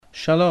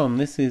Shalom,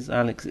 this is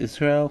Alex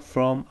Israel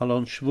from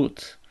Alon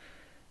Shvut,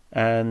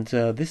 and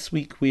this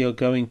week we are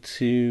going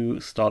to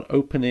start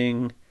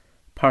opening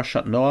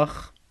Parshat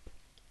Noach,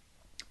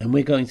 and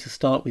we're going to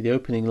start with the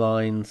opening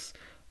lines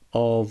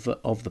of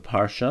the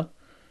Parsha.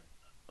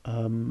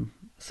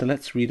 So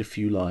let's read a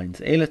few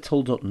lines. Eile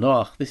toldot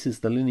Noach, this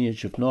is the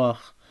lineage of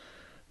Noach.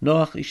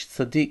 Noach ish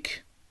tzaddik.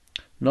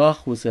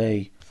 Noach was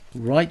a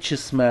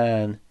righteous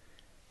man.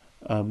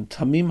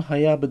 Tamim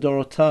haya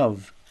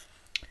bedorotav.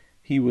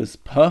 He was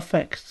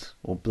perfect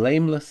or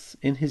blameless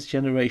in his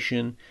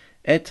generation.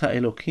 Et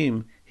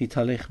ha'elokim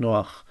hitalech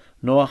Noach.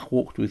 Noach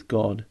walked with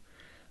God.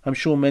 I'm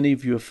sure many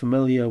of you are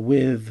familiar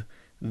with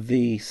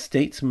the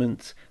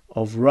statement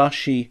of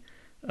Rashi,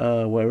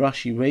 where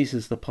Rashi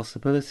raises the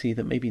possibility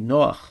that maybe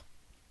Noach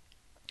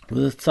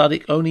was a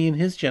tzaddik only in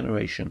his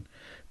generation,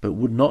 but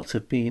would not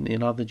have been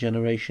in other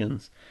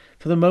generations.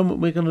 For the moment,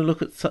 we're going to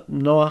look at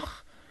Noach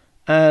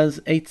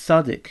as a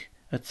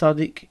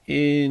tzaddik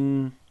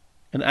in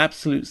an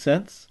absolute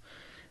sense.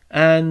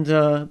 And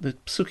the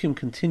psukim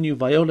continue,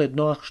 Vayoled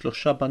Noach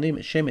shlosha banim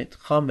et Shemet,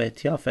 Cham et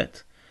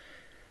Yafet.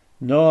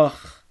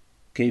 Noach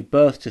gave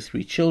birth to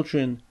 3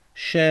 children,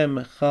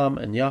 Shem, Cham,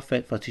 and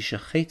Yafet.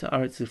 Vatishachet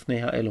haaretz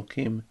lifnei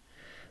ha'elokim,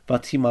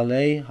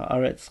 vatimalei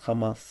haaretz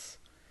chamas.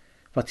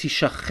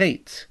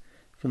 Vatishachet,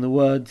 from the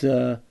word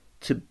to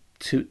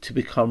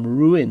become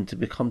ruined, to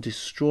become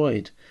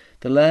destroyed.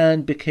 The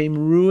land became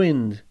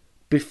ruined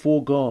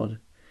before God,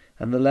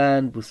 and the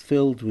land was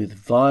filled with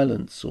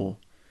violence, or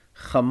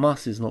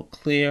Hamas is not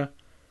clear,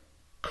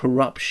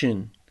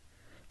 corruption.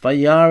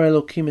 Vayar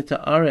Elokim et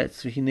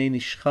haaretz v'hinei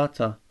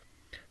nishchata.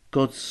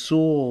 God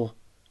saw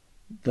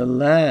the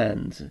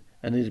land,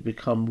 and it had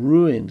become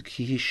ruined.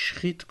 Ki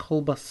hishchit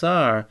kol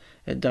basar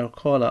et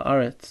darko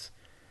haaretz.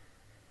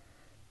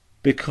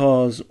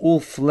 Because all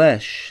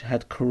flesh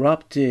had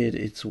corrupted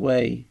its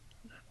way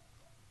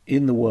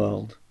in the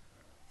world.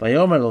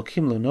 Vayomer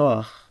Elokim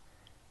leNoach.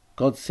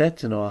 God said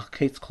to Noach,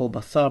 Ketz kol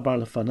basar bar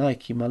lefanai,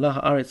 ki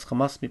malah haaretz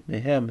chamas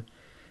mipnehem.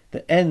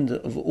 The end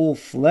of all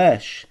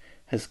flesh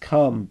has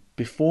come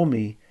before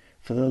me,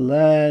 for the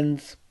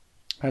land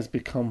has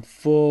become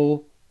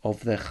full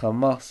of their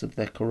chamas, of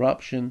their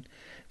corruption.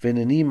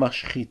 V'neni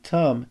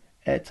mashchitam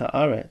et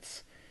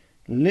haaretz.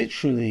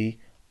 Literally,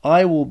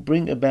 I will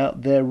bring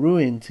about their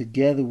ruin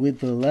together with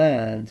the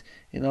land.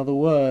 In other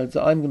words,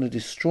 I'm going to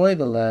destroy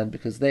the land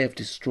because they have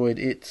destroyed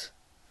it.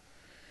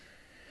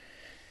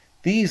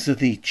 These are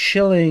the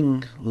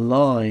chilling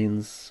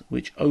lines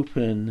which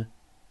open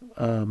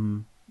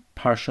Parshat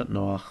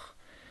Noach,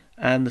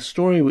 and the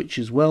story which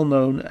is well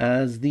known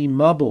as the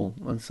Mabul,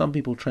 and some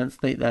people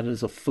translate that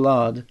as a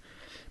flood,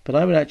 but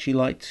I would actually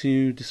like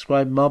to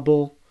describe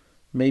Mabul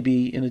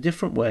maybe in a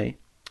different way,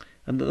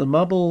 and that the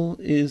Mabul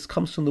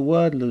comes from the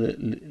word,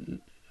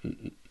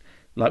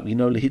 like we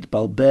know, lehit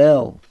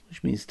balbel,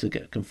 which means to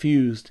get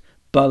confused,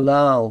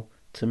 balal,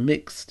 to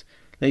mixed.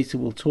 Later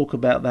we'll talk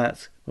about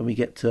that when we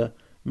get to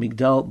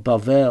Migdal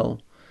Bavel.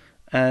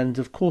 And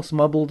of course,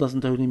 Mabul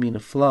doesn't only mean a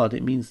flood,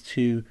 it means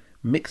to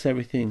mix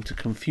everything, to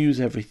confuse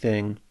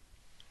everything,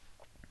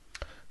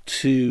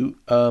 to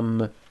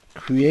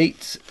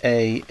create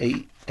a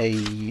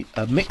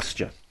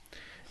mixture.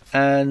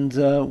 And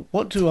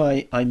what do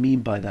I mean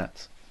by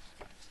that?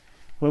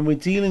 When we're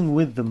dealing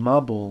with the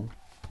Mabul,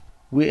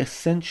 we're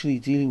essentially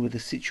dealing with a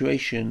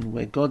situation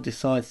where God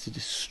decides to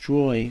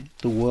destroy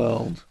the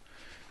world.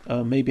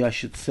 Maybe I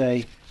should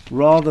say,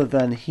 rather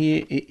than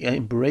here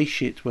in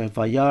Bereshit where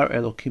Vayar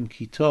Elokim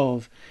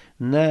Kitov,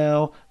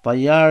 now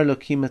Vayar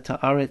Elokim et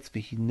haaretz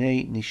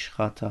v'hinei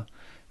nishchata.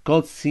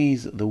 God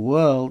sees the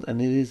world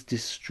and it is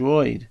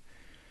destroyed.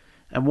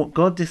 And what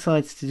God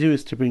decides to do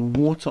is to bring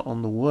water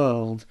on the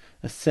world,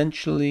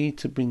 essentially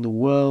to bring the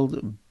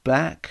world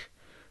back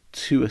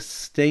to a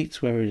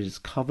state where it is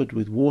covered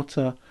with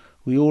water.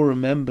 We all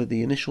remember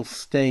the initial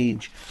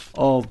stage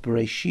of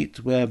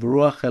Bereshit, where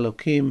V'ruach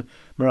Elokim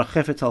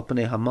merachefet al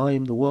panei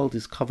hamayim, the world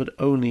is covered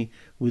only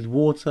with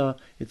water.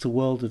 It's a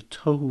world of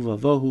tohu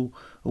vavohu,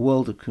 a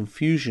world of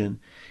confusion.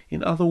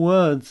 In other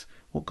words,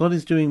 what God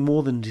is doing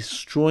more than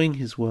destroying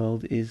his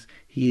world is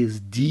he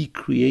is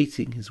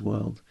decreating his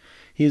world.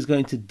 He is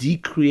going to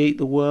decreate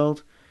the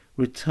world,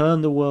 return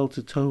the world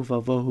to tohu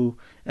vavohu,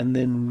 and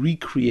then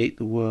recreate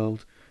the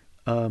world,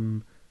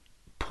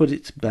 put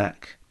it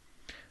back.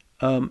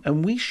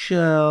 And we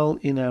shall,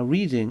 in our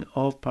reading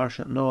of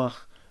Parshat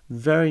Noach,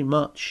 very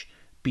much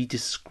be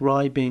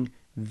describing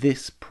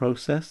this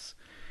process.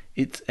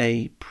 It's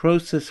a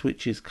process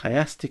which is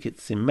chiastic,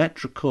 it's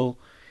symmetrical.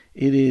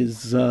 It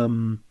is,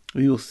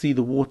 we will see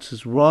the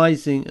waters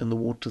rising and the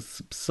waters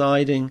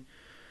subsiding.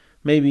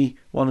 Maybe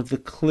one of the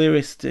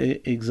clearest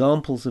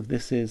examples of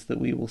this is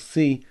that we will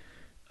see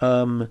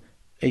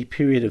a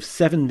period of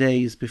 7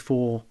 days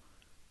before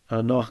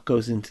Noach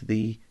goes into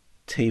the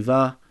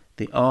Teva,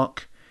 the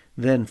ark,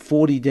 then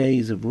 40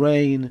 days of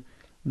rain,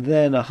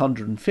 then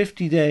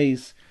 150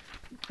 days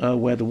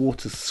where the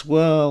waters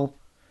swirl,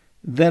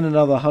 then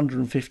another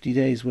 150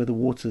 days where the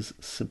waters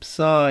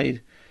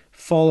subside,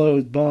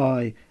 followed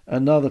by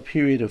another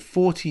period of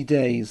 40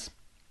 days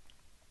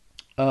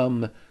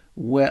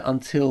where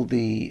until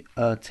the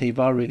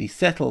Teva really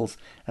settles,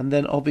 and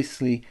then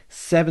obviously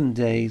 7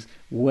 days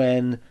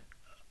when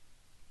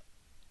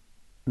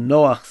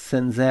Noach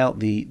sends out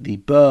the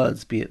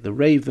birds, be it the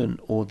raven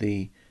or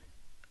the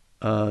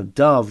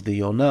dove, the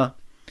Yonah.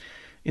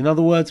 In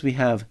other words, we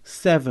have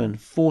 7,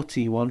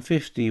 40,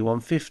 150,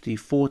 150,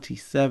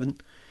 47.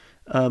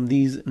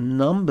 These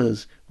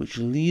numbers which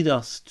lead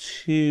us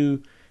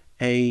to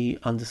a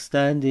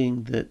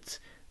understanding that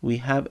we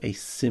have a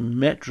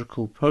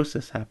symmetrical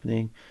process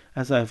happening,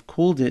 as I've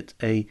called it,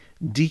 a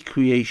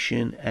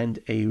decreation and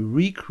a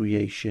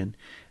recreation.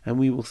 And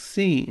we will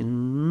see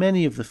in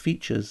many of the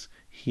features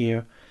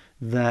here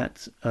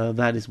that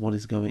that is what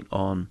is going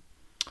on.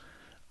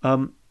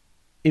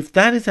 If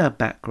that is our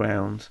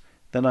background,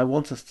 then I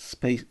want us to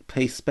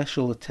pay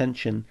special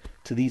attention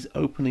to these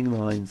opening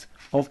lines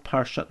of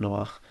Parshat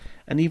Noach,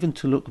 and even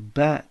to look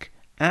back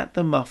at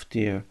the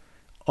maftir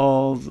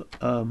of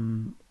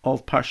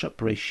Parshat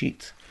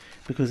Bereshit,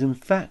 because in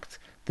fact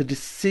the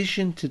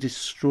decision to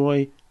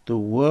destroy the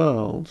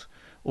world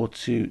or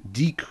to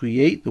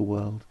decreate the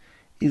world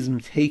is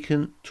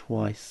taken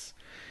twice,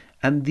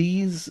 and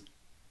these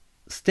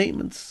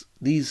statements,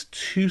 these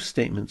two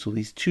statements or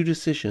these two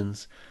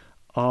decisions,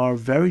 are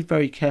very,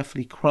 very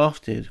carefully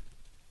crafted.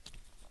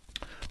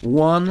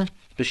 One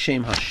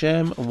b'shem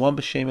Hashem and one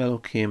b'shem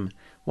Elokim.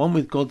 One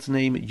with God's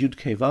name Yud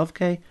Kei Vav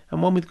Kei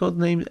and one with God's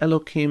name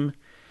Elokim.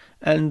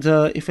 And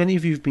if any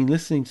of you have been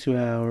listening to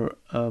our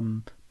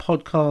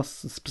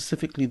podcasts,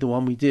 specifically the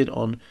one we did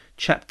on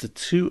chapter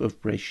 2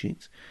 of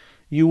Bereshit,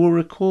 you will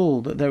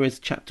recall that there is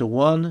chapter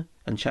 1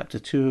 and chapter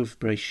 2 of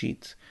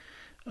Bereshit.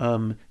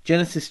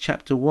 Genesis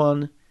chapter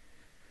 1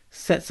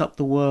 sets up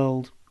the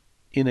world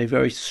in a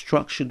very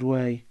structured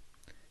way,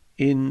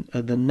 in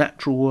the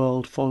natural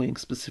world, following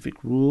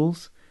specific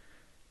rules,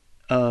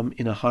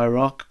 in a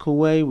hierarchical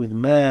way, with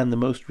man the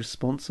most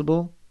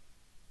responsible,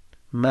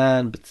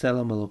 man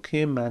b'tselem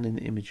Elokim, man in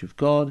the image of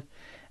God.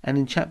 And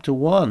in chapter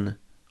 1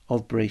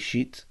 of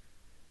Bereshit,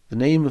 the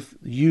name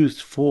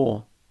used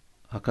for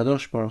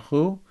HaKadosh Baruch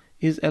Hu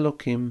is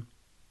Elokim.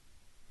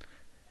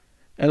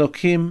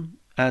 Elokim,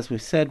 as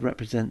we've said,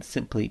 represents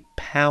simply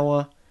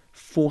power,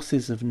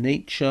 forces of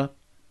nature,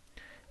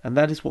 and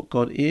that is what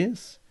God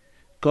is.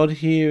 God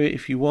here,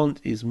 if you want,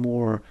 is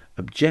more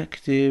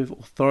objective,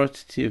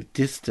 authoritative,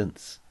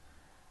 distance.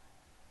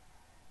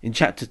 In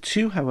chapter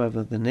 2,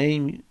 however, the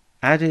name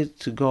added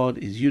to God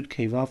is Yud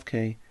Kei Vav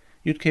Kei.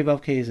 Yud Kei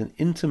Vav Kei is an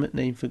intimate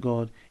name for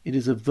God. It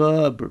is a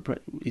verb.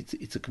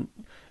 It's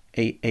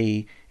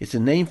a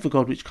name for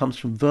God which comes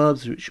from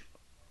verbs which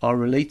are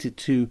related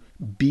to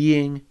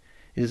being.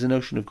 It is a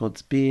notion of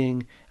God's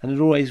being, and it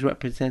always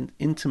represents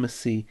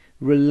intimacy,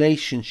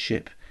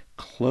 relationship,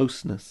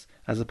 closeness,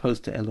 as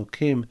opposed to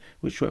Elokim,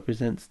 which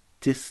represents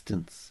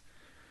distance.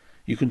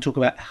 You can talk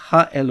about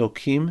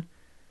Ha-Elokim,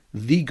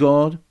 the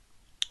God.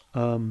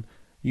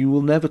 You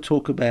will never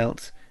talk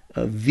about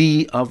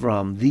the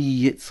Avram,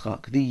 the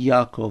Yitzchak, the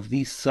Yaakov,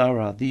 the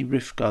Sarah, the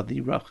Rivka,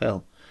 the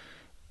Rachel.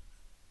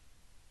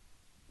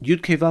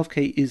 Yud Kei Vav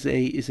Kei is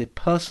a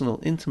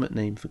personal, intimate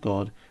name for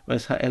God,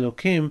 whereas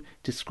Ha-Elokim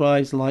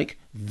describes like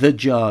the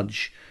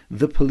judge,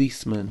 the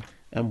policeman,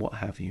 and what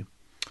have you.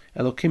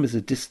 Elokim is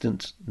a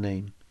distant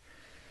name.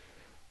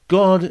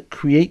 God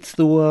creates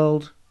the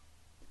world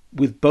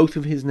with both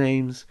of his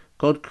names.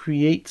 God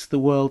creates the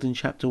world in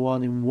chapter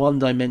 1 in one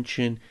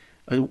dimension,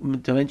 a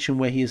dimension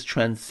where he is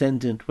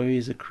transcendent, where he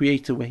is a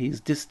creator, where he is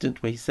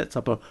distant, where he sets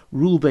up a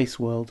rule-based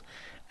world.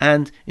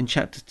 And in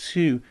chapter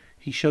 2,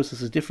 he shows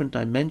us a different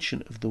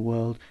dimension of the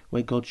world,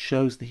 where God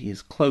shows that he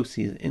is close,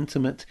 he is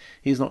intimate,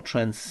 he is not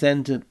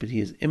transcendent, but he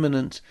is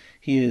immanent,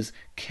 he is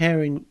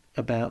caring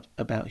about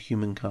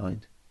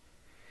humankind.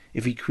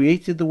 If he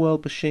created the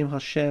world b'shem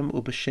Hashem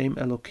or b'shem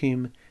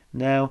Elokim,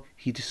 now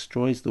he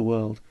destroys the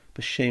world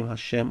b'shem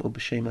Hashem or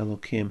b'shem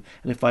Elokim.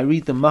 And if I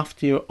read the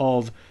maftir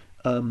of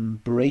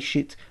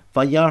Bereshit,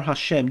 Vayar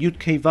Hashem, Yud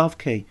Kei Vav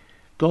Kei,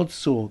 God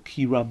saw,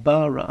 Ki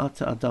Rabbah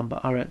Ra'ata Adam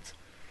Ba'aretz,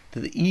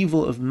 that the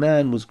evil of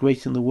man was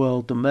great in the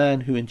world, the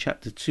man who in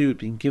chapter 2 had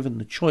been given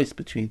the choice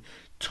between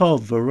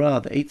Tov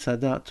V'Ra, the Eitz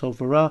Hadat, Tov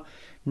V'Ra,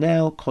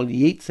 now Kol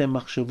Yetze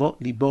Machshavot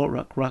Libo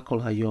Rak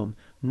Kol Hayom.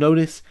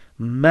 Notice,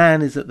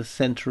 man is at the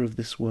center of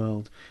this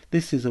world.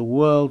 This is a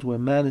world where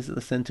man is at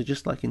the center,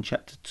 just like in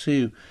chapter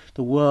 2.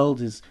 The world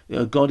is,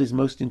 God is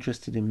most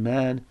interested in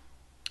man,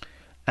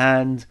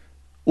 and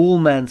all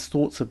man's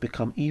thoughts have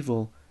become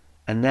evil.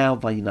 And now,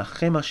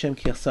 Vayinachem Hashem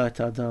ki asa et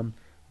Adam,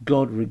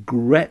 God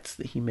regrets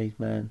that he made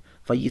man.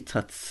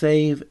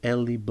 Vayitatsev el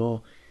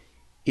libo.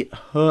 It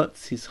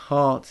hurts his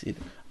heart. It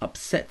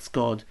upsets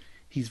God.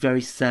 He's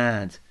very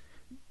sad.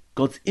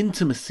 God's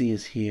intimacy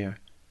is here.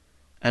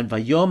 And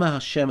Vayomer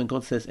Hashem, and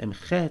God says,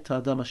 Emche et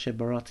Adam asher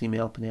barati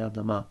me'al pnei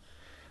adama.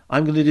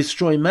 I'm going to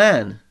destroy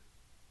man.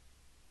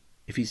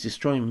 If he's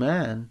destroying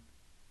man,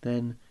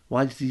 then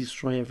why does he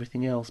destroy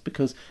everything else?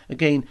 Because,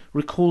 again,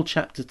 recall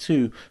chapter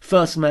 2.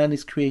 First man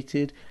is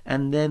created,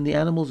 and then the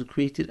animals are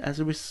created as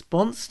a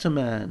response to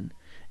man.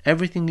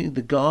 Everything in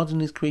the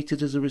garden is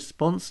created as a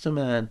response to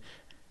man.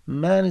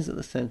 Man is at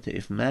the center.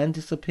 If man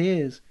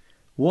disappears,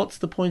 What's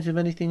the point of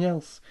anything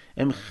else?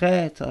 Emche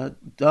et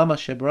ha'adam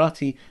asher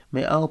barati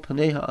me'al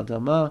panei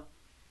ha'adama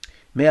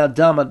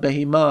me'adam ad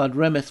behima ad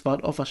remes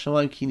v'ad of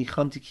hashamayim ki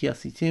nichamti ki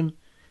asitim.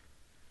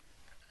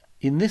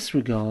 In this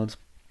regard,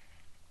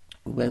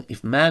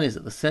 if man is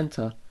at the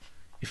center,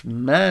 if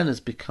man has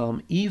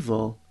become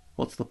evil,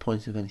 what's the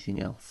point of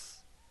anything else?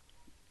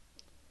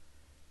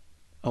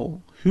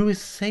 Oh, who is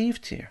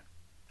saved here?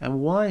 And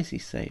why is he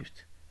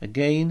saved?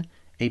 Again,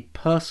 a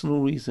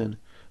personal reason.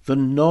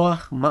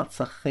 V'noach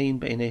matzah chen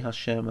be'enei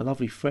Hashem. A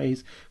lovely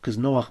phrase, because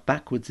Noach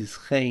backwards is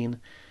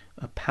chen,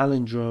 a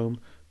palindrome.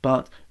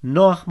 But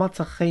Noach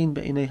matzah chen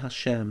be'enei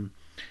Hashem.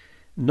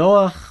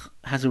 Noach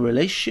has a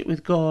relationship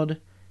with God.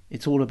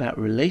 It's all about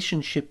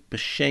relationship,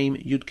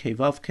 b'shem Yud-Kei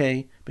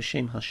Vav-Kei,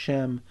 b'shem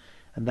Hashem,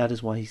 and that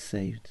is why he's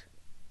saved.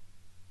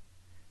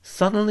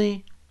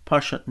 Suddenly,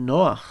 Parshat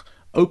Noach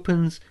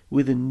opens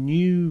with a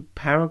new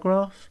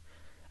paragraph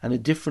and a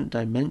different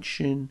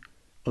dimension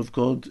of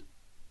God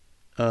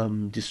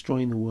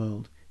destroying the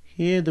world.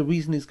 Here the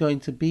reason is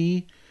going to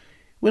be,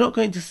 we're not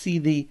going to see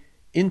the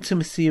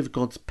intimacy of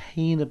God's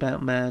pain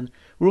about man.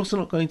 We're also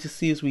not going to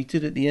see, as we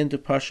did at the end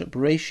of Parshat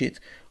Bereshit,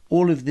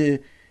 all of the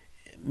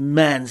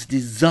man's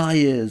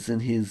desires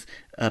and his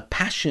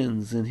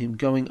passions and him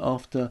going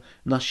after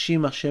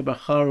Nashim Asher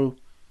Bacharu.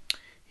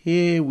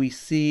 Here we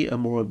see a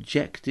more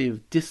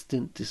objective,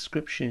 distant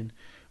description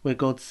where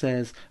God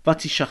says,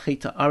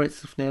 "Vatishachet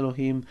haaretz lifnei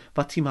Elohim,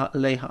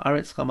 vatimhalei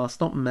haaretz chamas."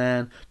 Not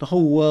man. The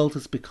whole world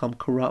has become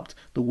corrupt.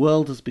 The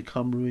world has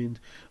become ruined.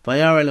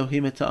 Vayar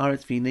Elohim et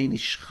haaretz v'hinei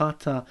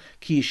nishchata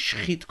ki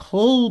yishchit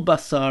kol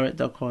basar et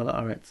darko al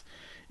haaretz.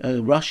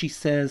 Rashi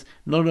says,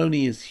 not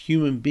only is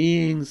human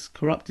beings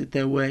corrupted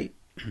their way,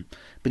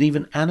 but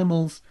even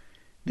animals.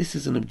 This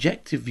is an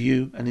objective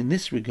view, and in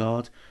this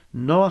regard,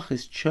 Noach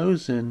is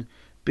chosen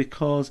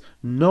because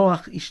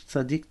Noach ish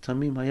tzadik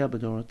tamim haya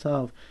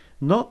b'dorotav.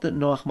 Not that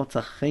Noach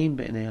matzah chen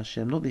be'enei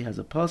Hashem, not that he has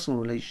a personal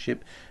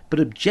relationship,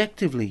 but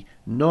objectively,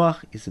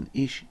 Noach is an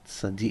ish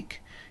tzadik.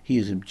 He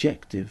is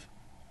objective.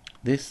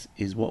 This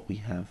is what we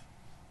have.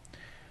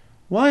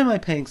 Why am I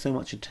paying so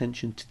much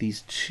attention to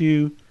these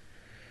two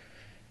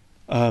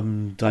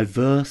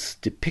diverse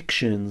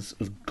depictions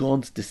of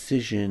God's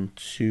decision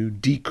to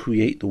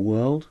decreate the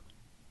world?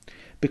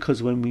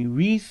 Because when we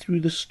read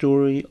through the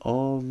story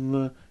of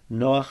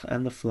Noach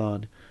and the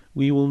flood,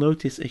 we will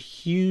notice a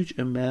huge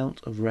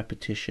amount of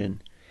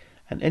repetition.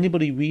 And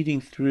anybody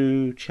reading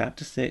through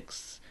chapter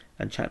 6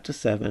 and chapter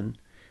 7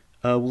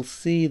 will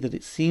see that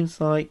it seems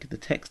like the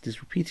text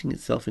is repeating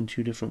itself in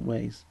two different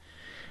ways.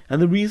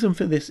 And the reason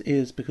for this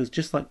is because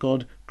just like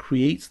God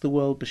creates the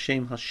world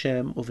b'shem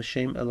Hashem or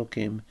b'shem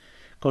Elokim,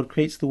 God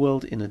creates the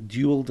world in a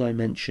dual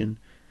dimension,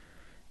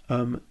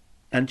 and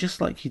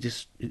just like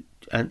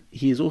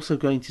he is also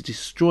going to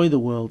destroy the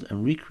world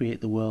and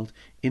recreate the world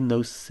in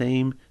those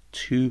same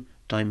two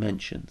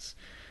dimensions.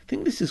 I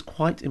think this is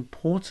quite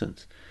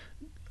important.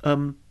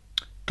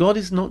 God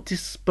is not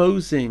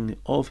disposing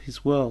of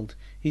his world.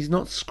 He's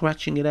not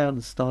scratching it out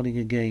and starting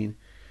again.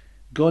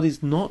 God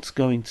is not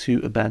going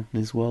to abandon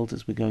his world,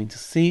 as we're going to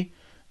see,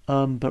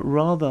 but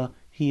rather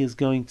he is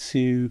going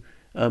to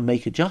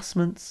make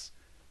adjustments,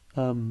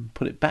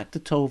 put it back to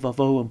Tohu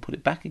Vavohu and put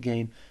it back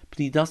again. But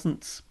he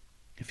doesn't,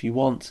 if you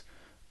want,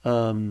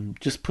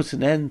 just put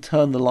an end,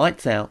 turn the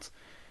lights out,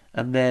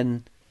 and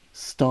then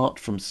start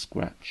from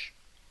scratch.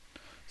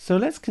 So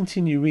let's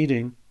continue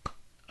reading,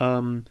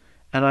 and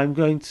I'm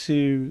going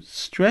to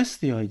stress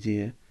the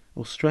idea,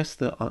 or stress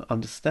the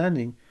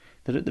understanding,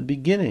 that at the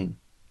beginning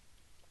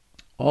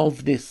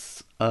of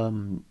this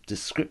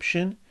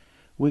description,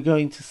 we're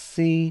going to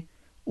see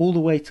all the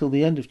way till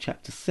the end of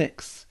chapter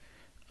 6,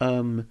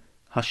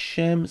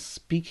 Hashem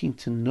speaking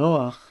to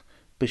Noach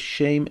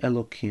b'shem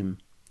Elokim.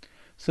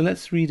 So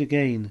let's read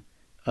again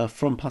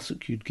from Pasuk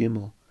Yud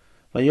Gimel.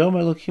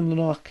 Vayomer Elokim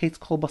l'Noach ketz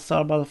kol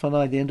basar ba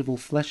lefanai, the end of all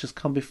flesh has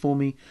come before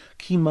me,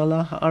 ki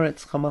malah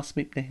haaretz chamas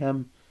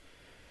mipnehem,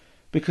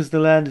 because the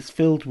land is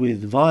filled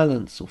with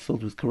violence or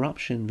filled with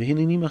corruption.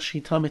 V'hineni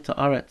mashitam et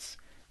haaretz,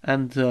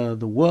 and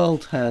the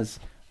world has,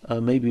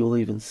 maybe we'll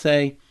even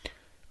say,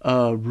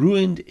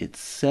 ruined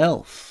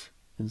itself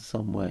in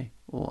some way,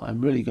 or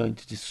I'm really going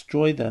to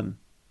destroy them.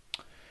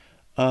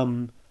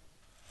 Aseh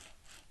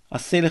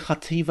lecha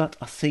tevat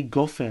aseh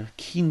gofer,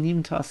 ki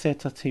nimta aseh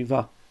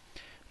tateva.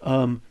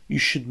 You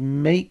should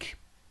make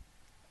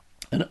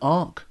an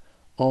ark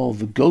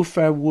of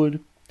gopher wood,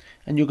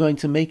 and you're going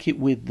to make it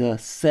with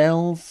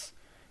cells,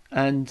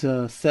 and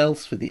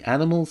cells for the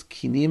animals,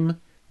 kinim,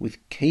 with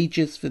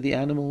cages for the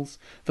animals.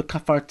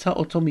 V'kafarta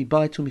oto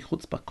mibaytu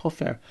michutz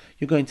bakofer.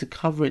 You're going to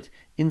cover it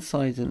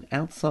inside and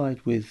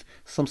outside with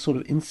some sort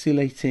of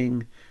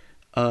insulating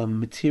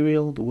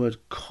material. The word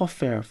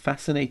kofer,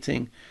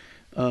 fascinating.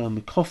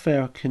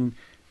 Kofer can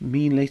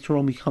mean, later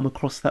on we come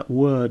across that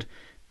word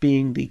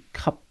being the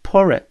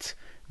kaporet,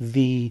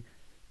 the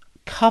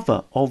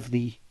cover of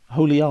the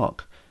Holy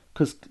Ark.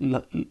 Because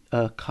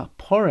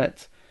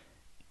kaporet,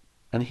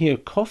 and here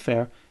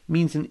kofer,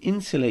 means an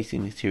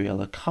insulating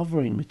material, a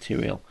covering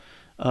material.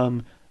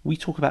 We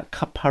talk about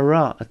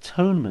kapara,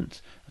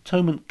 atonement.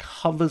 Atonement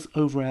covers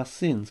over our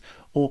sins.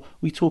 Or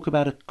we talk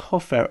about a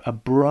kofer, a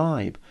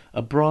bribe.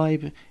 A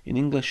bribe, in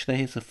English there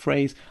is a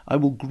phrase, I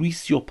will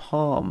grease your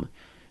palm.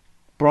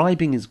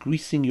 Bribing is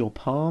greasing your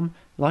palm.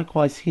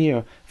 Likewise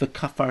here, the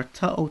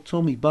kafarta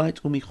oto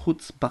mibait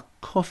umichutz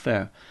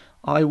bakofer.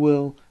 I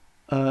will,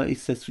 it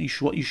says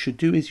what you should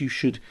do is you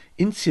should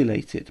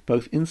insulate it,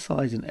 both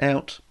inside and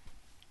out.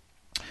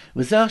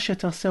 You're going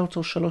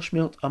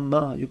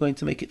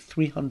to make it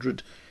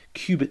 300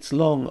 cubits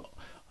long.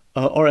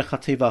 Orech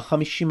hateva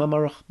 50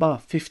 amah rachba,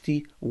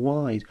 50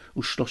 wide,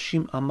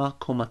 ushloshim amah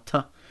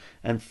komata,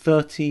 and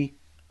 30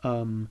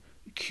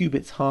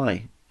 cubits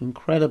high,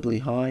 incredibly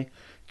high.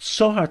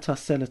 Tzohar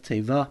taseh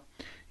leteva,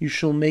 you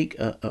shall make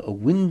a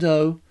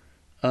window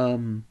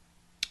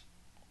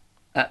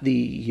at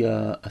the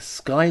a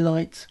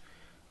skylight.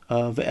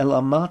 Ve'el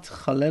amat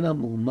chalena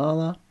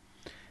mulmala,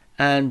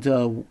 and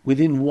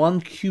within 1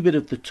 cubit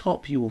of the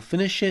top you will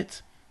finish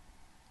it.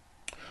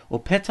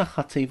 Or petach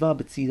hateva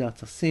b'tzidat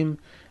tasim,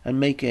 and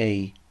make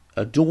a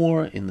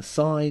door in the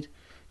side.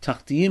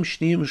 Tachtiyim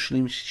shniyim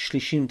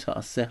shlishim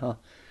ta'aseha,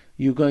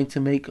 you're going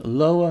to make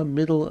lower,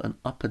 middle, and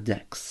upper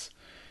decks.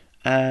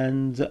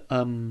 And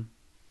va'ani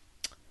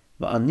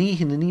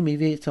hinani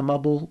mevei et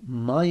hamabul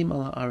mayim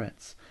al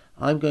haaretz,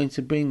 I'm going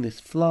to bring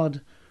this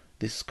flood,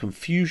 this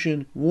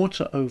confusion,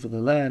 water over the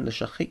land,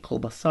 l'shachik kol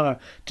basar,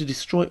 to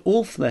destroy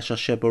all flesh,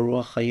 asher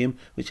baruach chayim,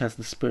 which has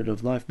the spirit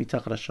of life,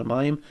 mitachar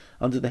hashamayim,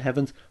 under the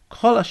heavens,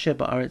 kol asher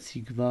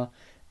ba'aretz yigva,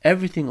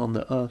 everything on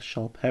the earth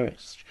shall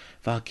perish.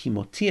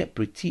 V'hakimoti et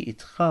briti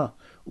itcha,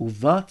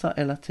 uvata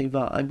el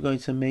hateva, I'm going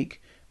to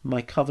make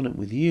my covenant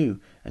with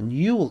you, and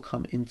you will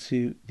come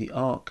into the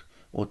ark,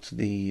 or to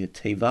the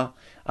teva.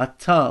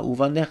 Ata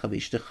uvanecha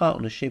v'ishtecha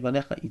u'neshei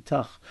vanecha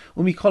itach,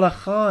 u'mikol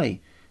achai,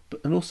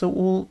 and also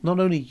all,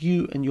 not only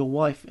you and your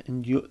wife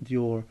and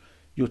your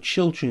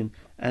children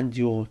and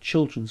your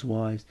children's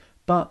wives,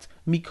 but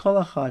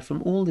mikol achai,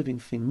 from all living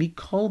thing,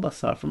 mikol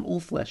basar, from all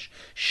flesh,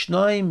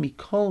 shnayim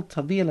mikol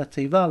tavi la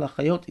teva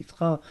lachayot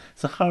itcha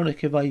zachar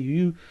nekeva,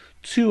 you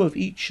 2 of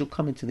each shall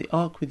come into the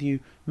ark with you,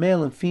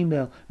 male and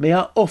female, mea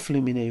of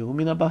limineu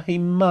mina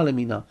bahima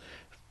lemina,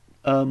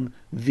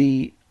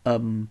 the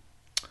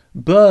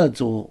birds,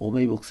 or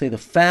maybe we'll say the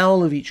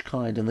fowl of each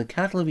kind, and the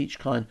cattle of each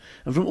kind,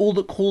 and from all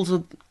that crawls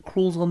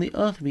on the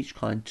earth of each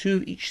kind, 2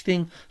 of each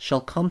thing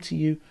shall come to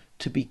you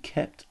to be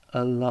kept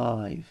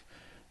alive.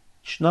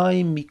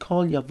 Shnayim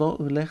mikol yavo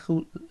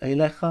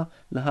elecha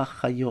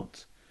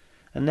lahachayot.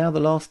 And now the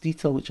last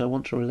detail which I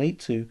want to relate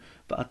to,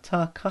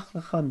 v'ata kach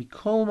lecha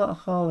mikol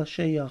ma'achal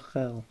asher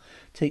yachel,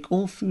 take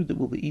all food that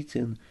will be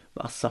eaten,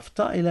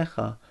 v'asafta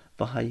elecha,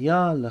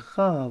 v'haya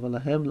lecha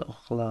v'lahem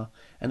le'ochla,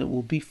 and it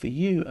will be for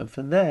you and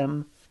for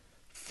them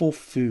for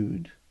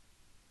food.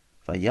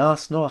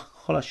 Vayas Noach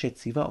chol asher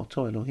tziva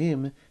oto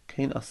Elohim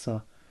kein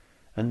asa,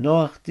 and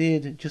Noach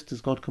did just as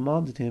God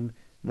commanded him.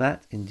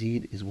 That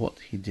indeed is what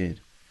he did.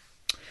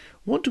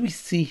 What do we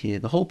see here?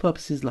 The whole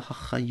purpose is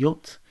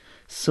lahachayot,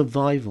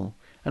 survival.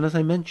 And as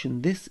I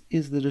mentioned, this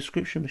is the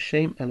description of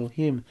Shem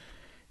Elohim.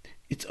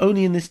 It's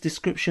only in this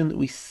description that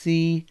we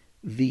see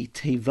the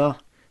teva,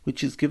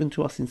 which is given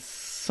to us in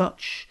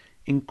such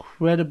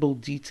incredible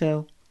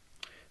detail.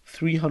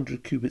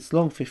 300 cubits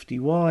long, 50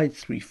 wide,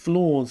 3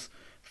 floors,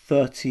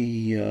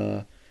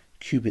 30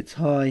 cubits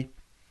high.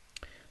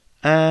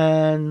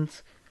 And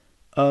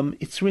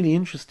it's really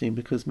interesting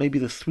because maybe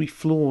the 3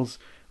 floors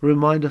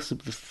remind us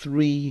of the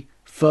 3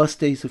 first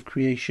days of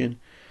creation,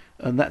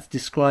 and that's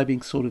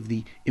describing sort of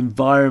the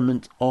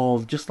environment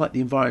of, just like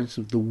the environment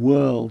of the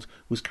world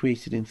was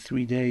created in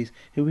 3 days.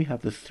 Here we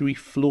have the 3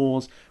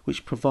 floors,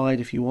 which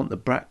provide, if you want,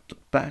 the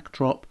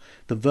backdrop,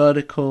 the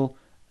vertical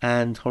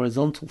and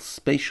horizontal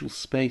spatial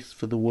space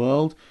for the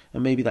world,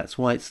 and maybe that's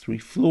why it's 3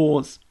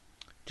 floors,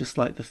 just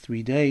like the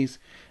 3 days.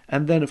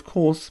 And then, of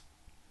course,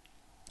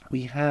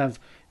 we have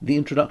the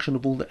introduction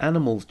of all the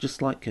animals,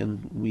 just like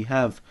we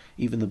have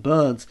even the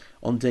birds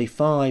on day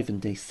 5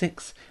 and day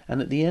 6,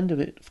 and at the end of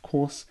it, of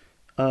course,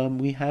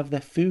 we have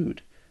their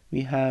food.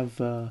 We have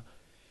v'ata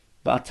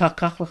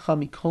kach lecha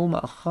mikol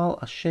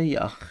ma'achal asher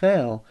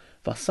ya'achel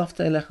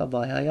v'asafta elecha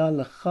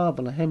v'haya lecha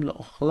v'lahem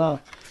le'ochla,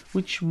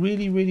 which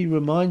really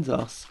reminds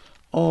us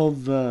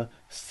of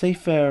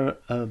Sefer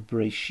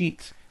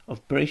Bereshit,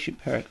 of Bereshit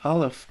Perek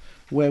Aleph,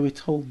 where we're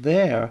told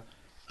there,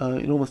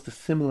 in almost a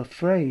similar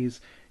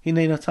phrase,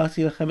 Hinei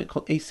natati lechem et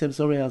kol esev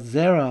zorei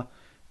zera,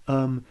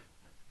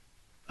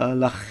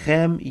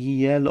 lachem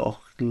yeh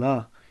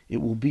le'ochla,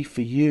 it will be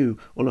for you,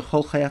 or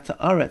lechol chayat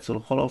haaretz, or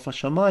lechol of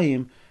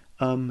hashamayim,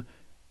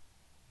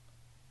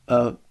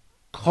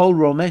 kol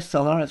romes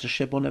al haaretz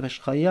asher bo nefesh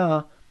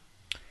chaya,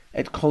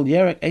 et kol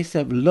yerek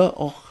esev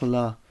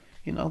le'ochla.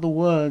 In other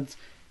words,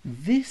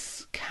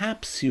 this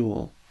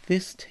capsule,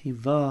 this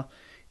teva,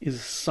 is a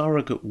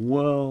surrogate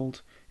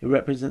world. It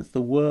represents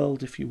the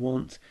world, if you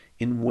want,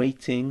 in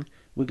waiting.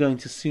 We're going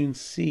to soon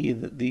see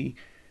that the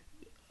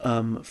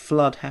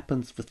flood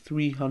happens for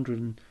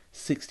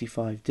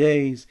 365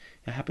 days.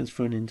 It happens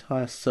for an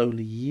entire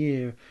solar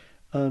year.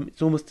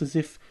 It's almost as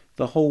if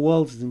the whole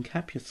world is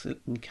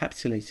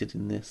encapsulated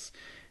in this.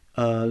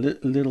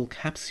 little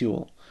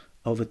capsule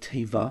of a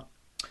teva.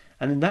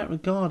 And in that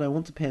regard, I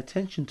want to pay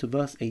attention to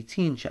verse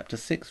 18, chapter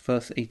 6,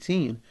 verse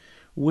 18,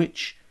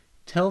 which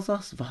tells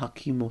us,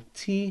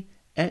 V'hakimoti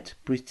et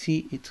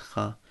briti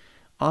itcha,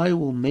 I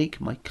will make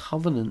my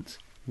covenant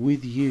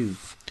with you.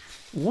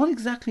 What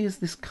exactly is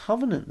this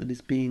covenant that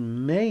is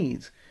being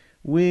made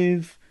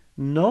with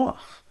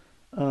Noach?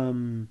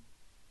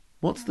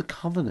 What's the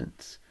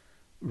covenant?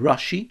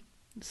 Rashi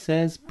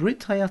says,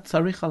 Brit hayat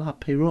tzarich al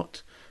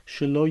haperot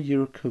shelo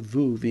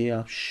yirkavu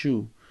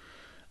v'yashu.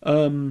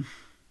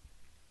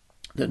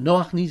 That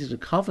Noach needed a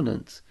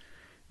covenant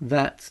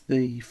that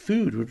the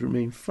food would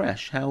remain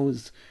fresh. How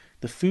is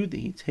the food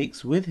that he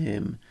takes with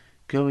him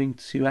going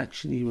to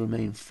actually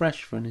remain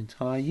fresh for an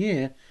entire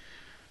year?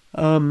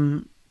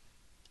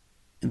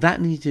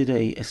 That needed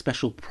a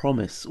special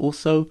promise.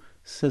 Also,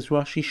 says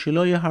Rashi,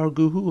 Shelo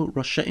yaharguhu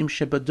rashaim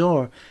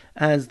shebador,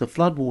 as the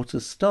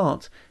floodwaters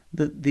start,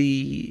 that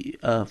the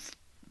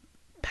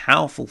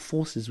powerful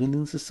forces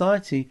within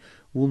society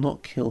will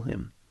not kill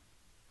him.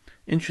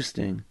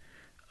 Interesting.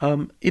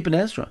 Ibn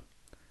Ezra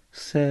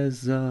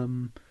says,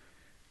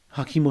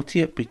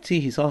 Hakimoti et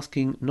Briti, he's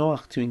asking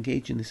Noach to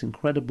engage in this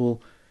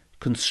incredible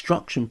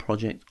construction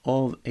project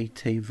of a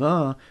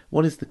teva.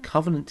 What is the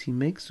covenant he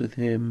makes with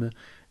him?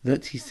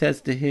 That he says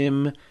to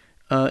him,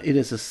 it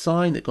is a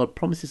sign that God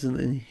promises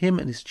that him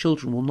and his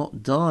children will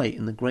not die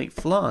in the great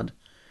flood,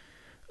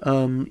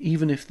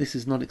 even if this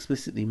is not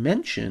explicitly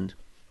mentioned.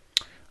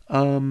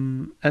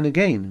 And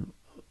again,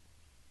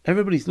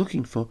 everybody's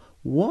looking for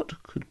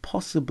what could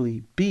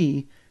possibly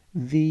be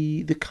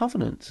the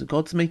covenant. So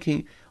God's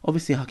making,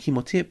 obviously,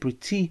 Hakimoti et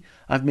Briti,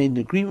 I've made an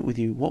agreement with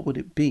you. What would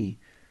it be?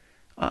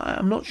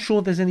 I'm not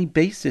sure there's any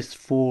basis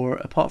for,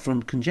 apart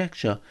from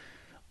conjecture,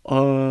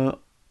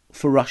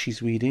 for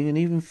Rashi's reading and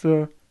even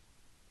for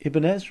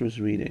Ibn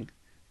Ezra's reading.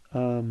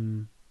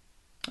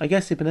 I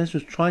guess Ibn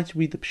Ezra's trying to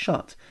read the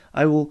Pshat.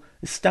 I will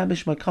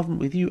establish my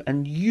covenant with you,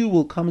 and you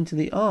will come into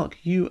the ark,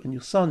 you and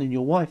your son and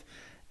your wife,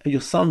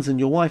 your sons and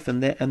your wife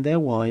and their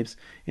wives.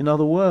 In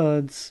other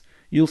words,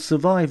 you'll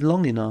survive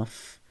long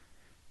enough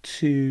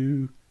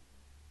to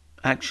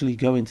actually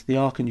go into the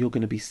ark and you're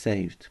going to be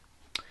saved.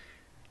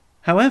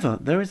 However,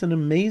 there is an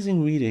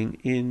amazing reading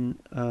in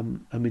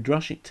a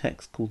midrashic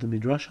text called the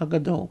Midrash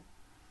Hagadol.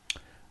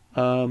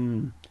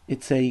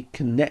 It's a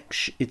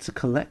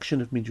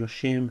collection of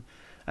midrashim,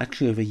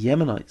 actually of a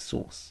Yemenite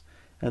source.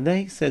 And there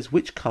he says,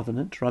 which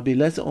covenant? Rabbi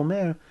Eliezer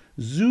Omer,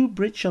 Zu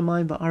brit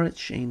shamayim va'aretz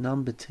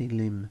she'einam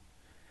b'telim.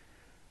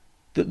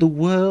 That the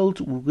world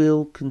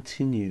will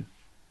continue.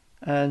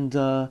 And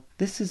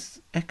this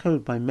is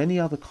echoed by many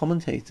other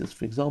commentators,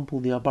 for example,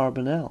 the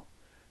Abarbanel,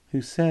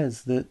 who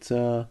says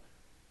that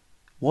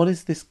what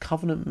is this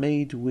covenant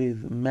made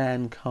with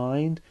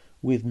mankind,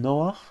 with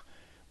Noach?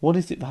 What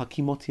is it,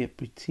 Hakimoti et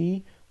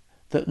Briti?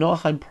 That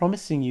Noach, I'm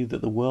promising you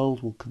that the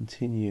world will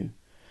continue.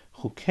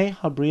 Chukei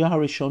habriya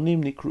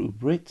harishonim nikru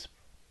brit.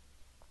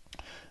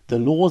 The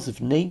laws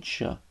of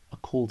nature are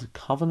called a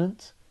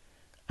covenant,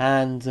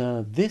 and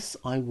this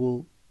I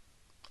will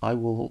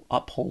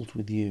uphold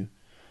with you.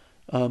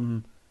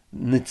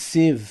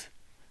 Netziv,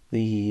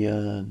 the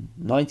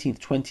 19th,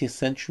 20th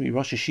century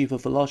Rosh Yeshiva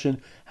of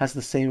Volozhin, has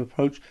the same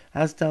approach,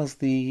 as does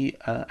the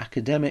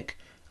academic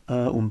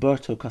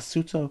Umberto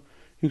Cassuto,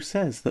 who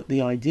says that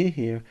the idea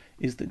here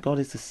is that God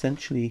is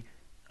essentially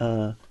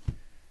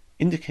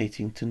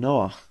indicating to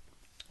Noach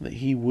that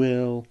he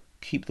will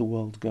keep the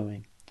world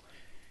going.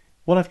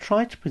 What I've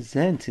tried to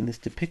present in this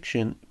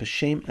depiction,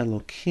 B'Shem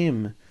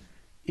Elokim,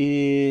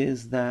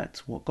 is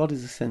that what God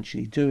is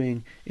essentially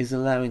doing is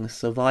allowing the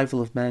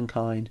survival of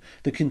mankind,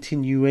 the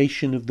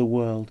continuation of the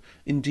world.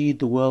 Indeed,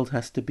 the world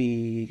has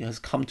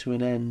come to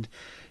an end.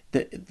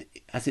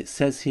 As it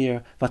says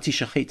here,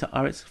 Vatishacheta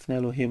Aretz Lifnei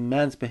Elohim,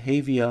 man's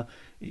behavior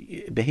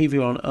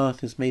on earth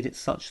has made it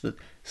such that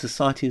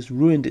society has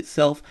ruined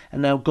itself,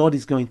 and now God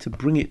is going to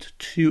bring it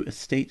to a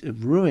state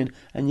of ruin,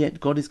 and yet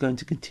God is going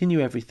to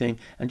continue everything,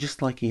 and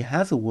just like he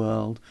has a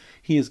world,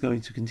 he is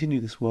going to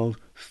continue this world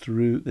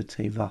through the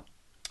Teva.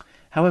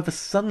 However,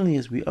 suddenly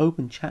as we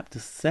open chapter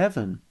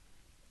 7,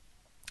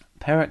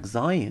 Perek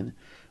Zayin,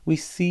 we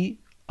see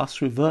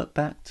us revert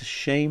back to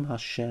Shem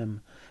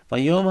Hashem.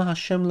 Vayoma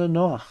Hashem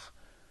leNoach.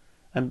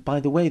 And by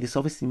the way, this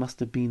obviously must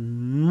have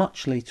been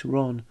much later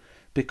on,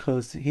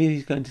 because here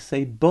he's going to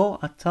say, Bo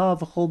ata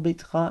v'chol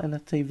beitcha el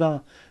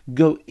hateva.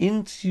 Go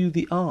into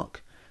the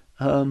ark.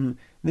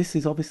 This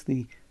is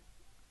obviously,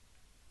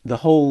 the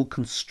whole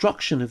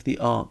construction of the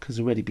ark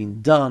has already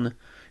been done.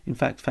 In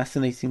fact,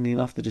 fascinatingly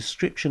enough, the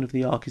description of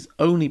the ark is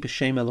only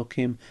B'Shem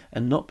Elokim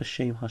and not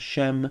B'Shem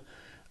Hashem.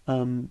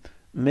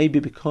 Maybe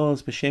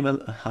because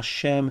B'Shem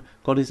Hashem,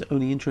 God is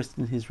only interested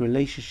in his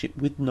relationship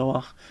with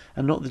Noach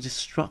and not the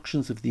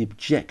destructions of the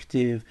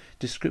objective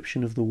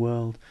description of the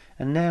world.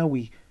 And now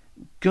we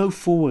go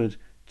forward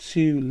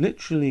to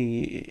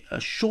literally a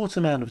short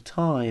amount of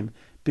time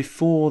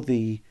before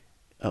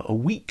a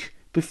week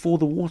before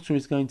the water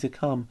is going to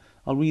come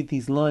I'll read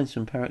these lines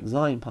from Perek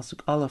Zayin,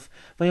 Pasuk Aleph.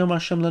 Vayomer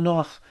Hashem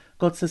leNoach.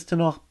 God says to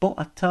Noach, Bo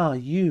ata,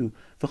 you,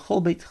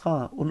 v'chol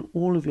beitcha, and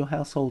all of your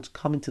households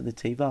come into the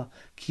teva.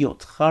 Ki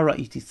otcha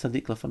ra'iti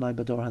tzadik lefanai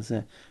bador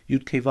hazeh.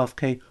 Yud Kei Vav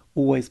Kei,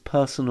 always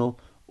personal,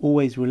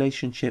 always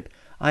relationship.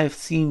 I have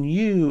seen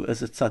you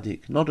as a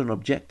tzaddik, not an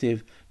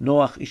objective.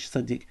 Noach ish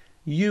tzaddik.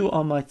 You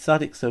are my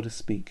tzaddik, so to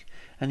speak.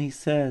 And he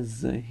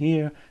says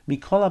here,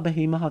 Mikola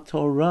behema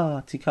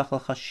haTorah tikach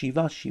lecha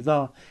shiva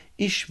shiva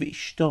ish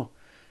v'ishto.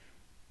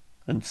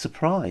 And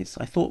surprise,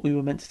 I thought we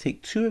were meant to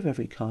take 2 of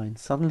every kind.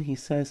 Suddenly he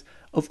says,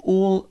 of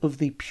all of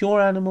the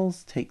pure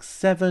animals, take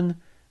 7,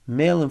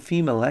 male and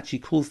female. Actually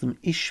calls them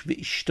ish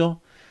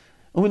v'ishto.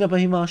 Umina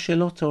behema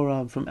shelo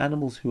Torah, from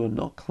animals who are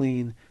not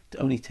clean, to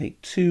only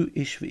take 2,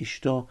 ish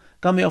v'ishto.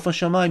 Gam me'of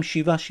hashamayim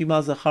shiva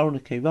shiva zachar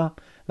u'nekeva,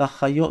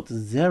 lachayot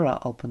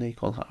zera al panei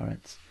kol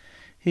haaretz.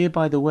 Here,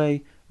 by the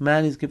way,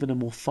 man is given a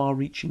more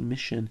far-reaching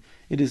mission.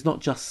 It is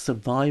not just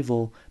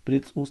survival, but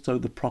it's also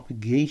the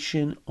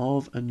propagation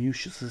of a new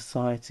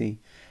society.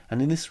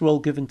 And in this role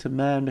given to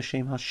man,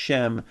 B'Shem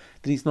Hashem,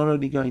 that he's not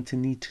only going to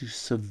need to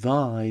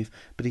survive,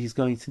 but he's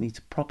going to need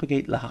to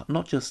propagate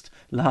not just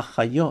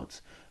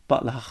lahachayot,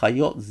 but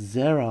lahachayot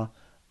zera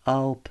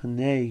al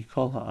panei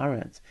kol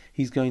haaretz.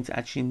 He's going to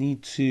actually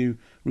need to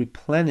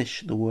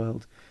replenish the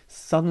world.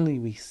 Suddenly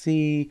we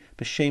see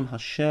B'Shem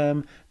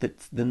Hashem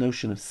that the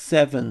notion of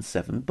 7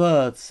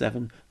 birds,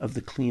 7 of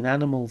the clean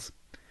animals.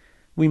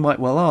 We might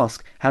well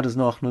ask, how does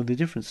Noach know the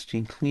difference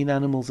between clean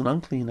animals and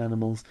unclean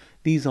animals?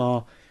 These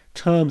are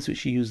terms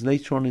which are used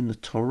later on in the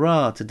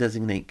Torah to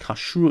designate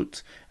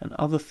kashrut and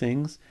other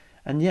things.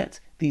 And yet,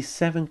 these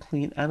 7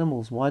 clean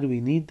animals, why do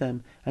we need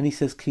them? And he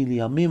says, Ki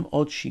liyamim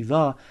od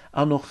shiva,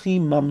 anochi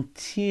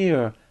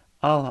mamtir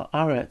al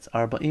haaretz,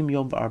 arba'im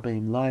yom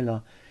v'arba'im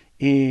laila.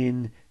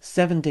 In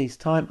 7 days'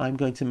 time, I'm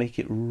going to make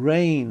it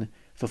rain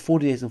for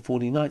 40 days and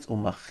 40 nights. Or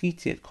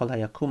machiti et kol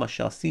hayakum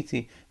asher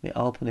asiti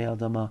me'al panei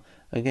adama.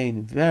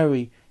 Again,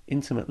 very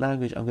intimate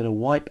language. I'm going to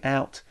wipe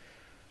out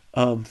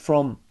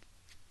from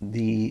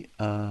the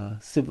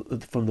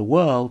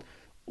world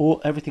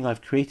all everything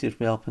I've created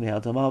me'al panei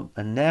adama.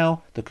 And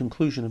now the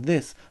conclusion of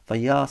this: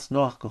 Vayas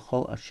Noach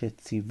kol asher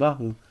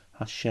tzivahu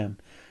Hashem.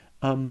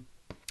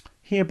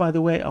 Here, by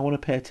the way, I want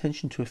to pay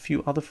attention to a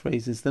few other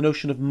phrases. The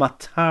notion of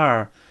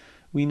matar.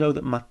 We know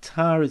that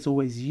matar is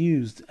always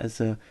used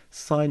as a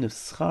sign of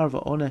schar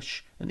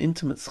v'onesh, an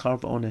intimate schar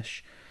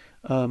v'onesh.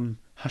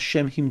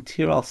 Hashem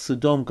himtir al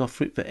Sodom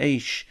gafrit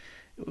v'eish.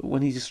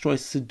 When he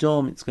destroys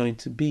Sodom, it's going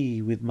to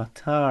be with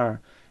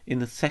matar. In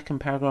the 2nd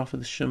paragraph of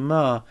the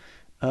Shema,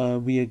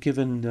 we are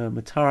given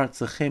matar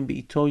tzechem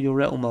be'ito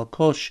yoreh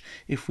u'malkosh,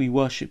 if we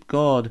worship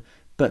God.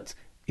 But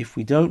if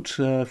we don't,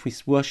 if we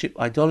worship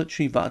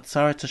idolatry,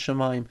 va'atzaret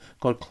hashamayim,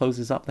 God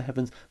closes up the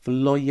heavens.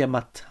 V'lo yeh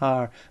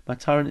matar.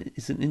 Matar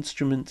is an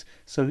instrument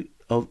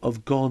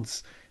of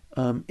God's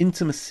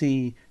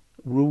intimacy,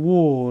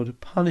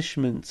 reward,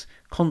 punishment,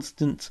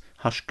 constant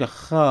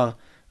hashgacha,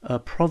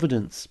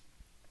 providence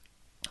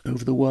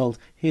over the world.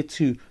 Here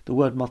too, the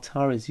word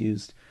matar is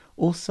used.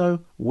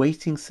 Also,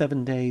 waiting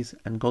 7 days,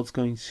 and God's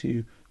going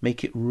to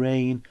make it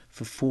rain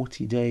for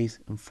 40 days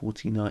and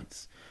 40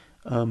 nights.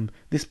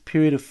 This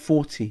period of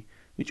 40,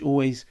 which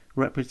always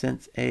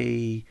represents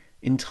a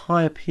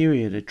entire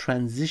period, a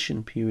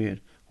transition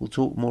period, we'll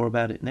talk more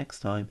about it next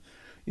time,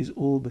 is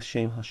all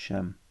B'Shem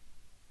Hashem.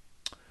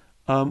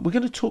 We're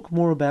going to talk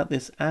more about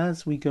this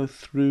as we go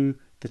through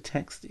the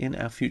text in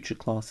our future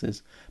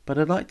classes, but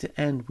I'd like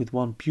to end with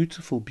one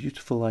beautiful,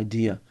 beautiful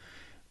idea,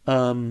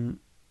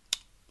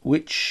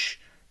 which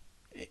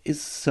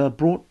is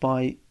brought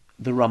by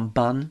the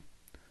Ramban,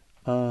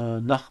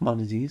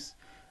 Nachmanides,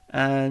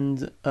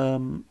 and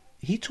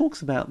he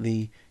talks about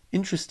the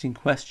interesting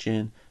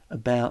question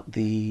about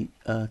the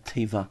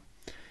teva.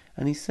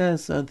 And he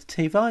says the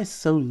teva is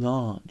so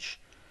large,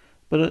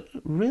 but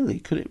really,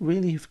 could it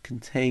really have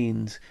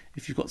contained,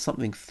 if you've got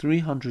something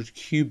 300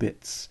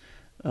 cubits,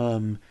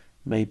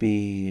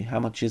 maybe, how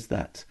much is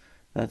that?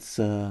 That's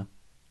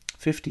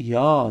 50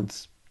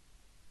 yards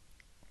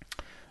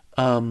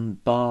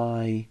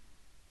by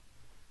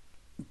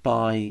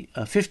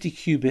 50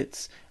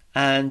 cubits.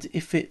 And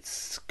if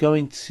it's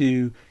going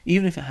to,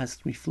 even if it has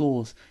 3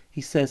 floors, he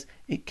says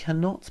it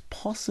cannot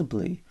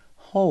possibly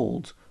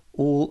hold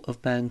all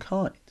of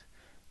mankind.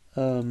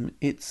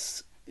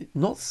 It's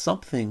not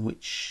something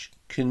which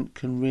can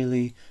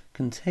really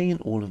contain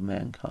all of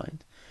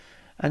mankind.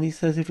 And he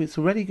says if it's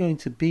already going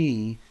to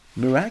be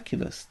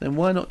miraculous, then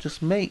why not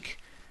just make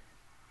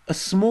a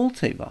small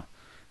teva?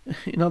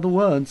 In other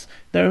words,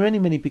 there are many,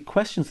 many big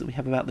questions that we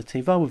have about the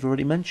teva. We've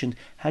already mentioned,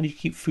 how do you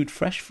keep food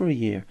fresh for a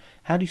year?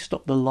 How do you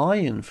stop the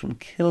lion from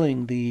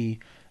killing the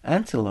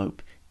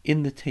antelope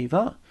in the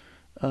teva?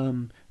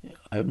 I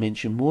would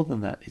mention more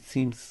than that. It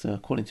seems,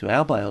 according to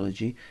our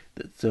biology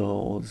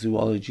or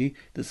zoology,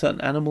 that certain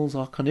animals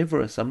are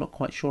carnivorous. I'm not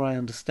quite sure I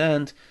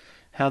understand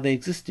how they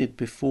existed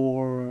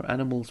before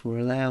animals were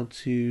allowed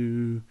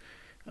to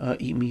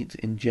eat meat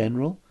in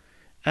general.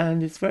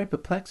 And it's very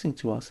perplexing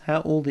to us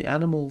how all the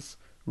animals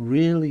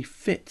really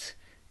fit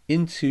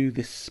into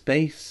this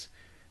space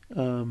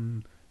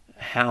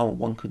how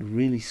one could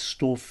really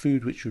store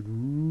food which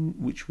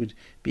would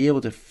be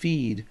able to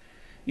feed,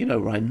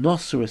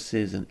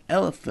 rhinoceroses and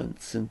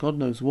elephants and God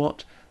knows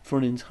what for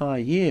an entire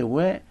year.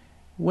 Where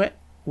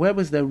where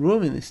was there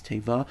room in this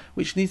teva,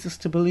 which leads us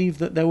to believe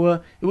that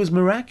it was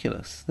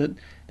miraculous, that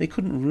they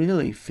couldn't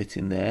really fit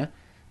in there,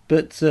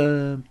 but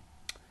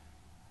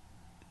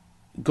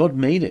God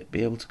made it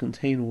be able to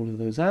contain all of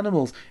those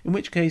animals. In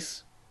which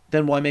case,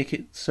 then why make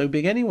it so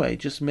big anyway?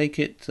 Just make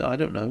it, I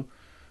don't know,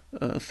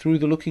 through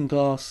the looking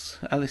glass,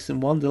 Alice in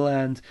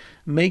Wonderland,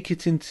 make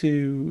it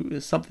into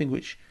something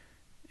which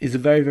is a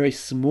very, very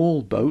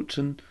small boat,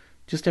 and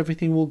just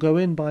everything will go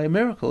in by a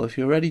miracle. If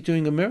you're already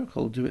doing a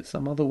miracle, do it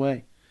some other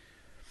way.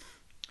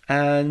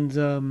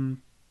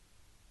 And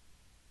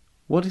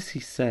what does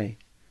he say?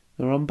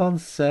 The Ramban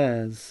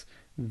says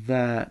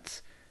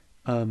that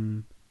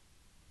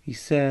he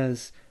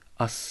says,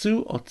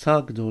 Asu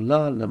ota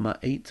gdola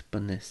lema'et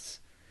banis.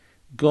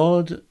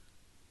 God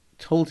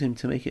told him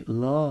to make it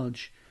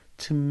large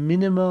to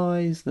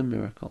minimize the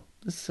miracle.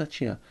 This is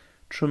such a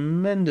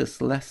tremendous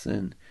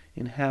lesson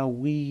in how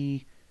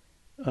we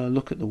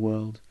look at the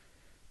world.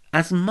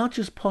 As much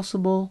as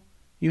possible,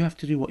 you have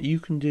to do what you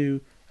can do,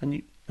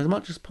 and as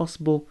much as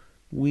possible,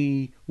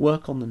 we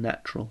work on the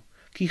natural.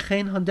 Ki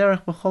chen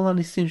haderech b'chol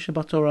hanisim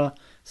shebatorah,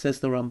 says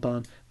the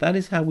Ramban. That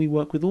is how we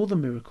work with all the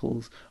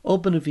miracles.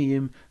 Or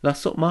b'neviim,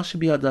 lasot ma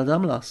shebiyad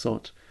adam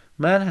lasot.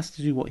 Man has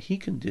to do what he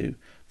can do.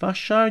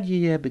 V'ashar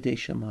yiyeh b'dei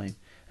shamayim.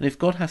 And if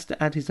God has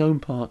to add his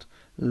own part,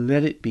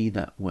 let it be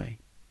that way.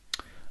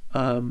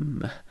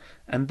 And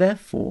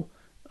therefore,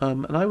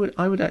 and I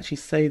would actually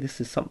say this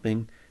is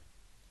something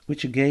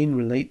which again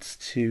relates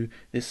to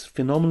this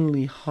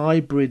phenomenally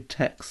hybrid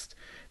text,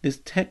 this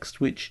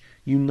text which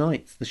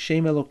unites the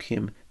Shem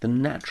Elokim, the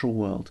natural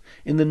world.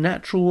 In the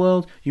natural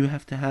world, you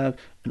have to have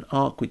an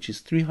ark which is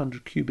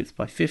 300 cubits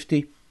by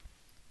 50.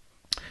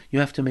 You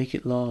have to make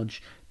it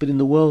large. But in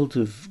the world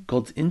of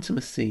God's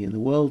intimacy, in the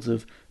world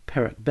of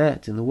Perek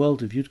Bet, in the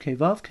world of Yud-Kei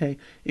Vav-Kei,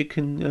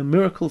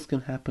 miracles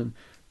can happen.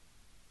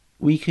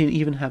 We can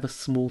even have a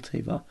small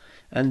teva.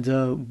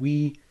 And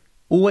we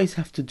always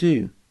have to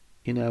do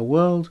in our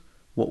world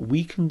what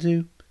we can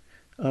do.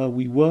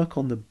 We work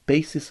on the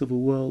basis of a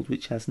world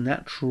which has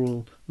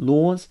natural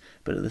laws,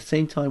 but at the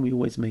same time we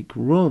always make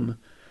room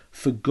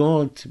for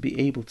God to be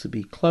able to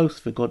be close,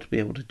 for God to be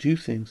able to do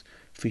things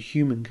for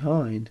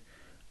humankind.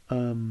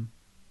 And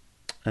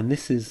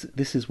this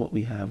is what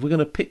we have. We're going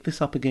to pick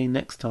this up again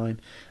next time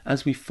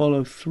as we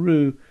follow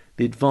through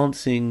the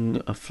advancing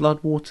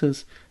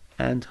floodwaters,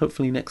 and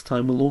hopefully next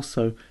time we'll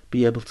also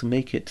be able to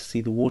make it to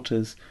see the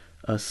waters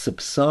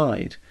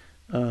subside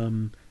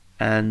and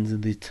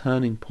the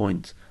turning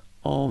point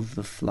of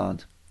the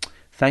flood.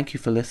 Thank you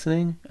for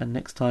listening, and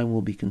next time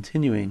we'll be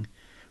continuing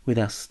with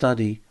our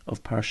study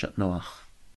of Parashat Noach.